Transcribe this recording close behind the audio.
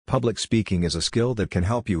Public speaking is a skill that can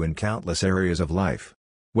help you in countless areas of life.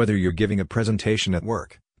 Whether you're giving a presentation at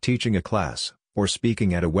work, teaching a class, or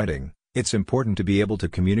speaking at a wedding, it's important to be able to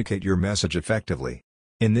communicate your message effectively.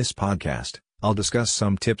 In this podcast, I'll discuss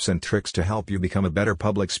some tips and tricks to help you become a better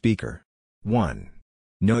public speaker. 1.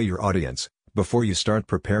 Know your audience. Before you start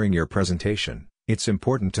preparing your presentation, it's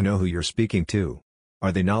important to know who you're speaking to.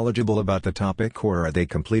 Are they knowledgeable about the topic, or are they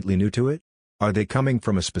completely new to it? Are they coming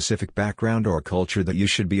from a specific background or culture that you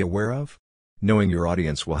should be aware of? Knowing your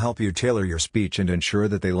audience will help you tailor your speech and ensure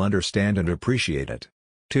that they'll understand and appreciate it.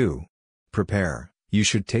 2. Prepare. You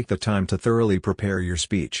should take the time to thoroughly prepare your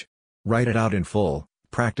speech. Write it out in full,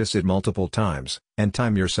 practice it multiple times, and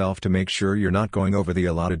time yourself to make sure you're not going over the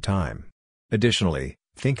allotted time. Additionally,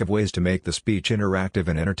 think of ways to make the speech interactive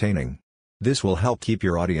and entertaining. This will help keep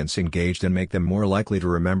your audience engaged and make them more likely to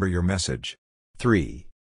remember your message. 3.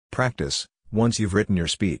 Practice. Once you've written your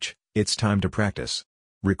speech, it's time to practice.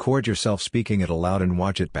 Record yourself speaking it aloud and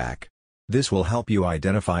watch it back. This will help you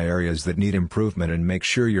identify areas that need improvement and make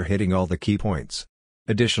sure you're hitting all the key points.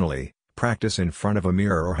 Additionally, practice in front of a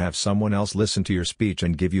mirror or have someone else listen to your speech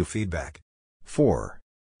and give you feedback. 4.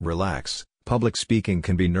 Relax. Public speaking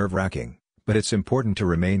can be nerve-wracking, but it's important to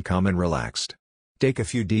remain calm and relaxed. Take a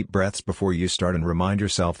few deep breaths before you start and remind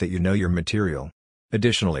yourself that you know your material.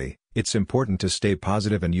 Additionally, it's important to stay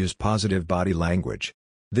positive and use positive body language.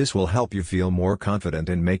 This will help you feel more confident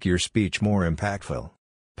and make your speech more impactful.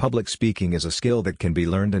 Public speaking is a skill that can be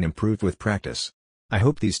learned and improved with practice. I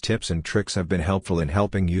hope these tips and tricks have been helpful in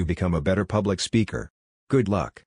helping you become a better public speaker. Good luck.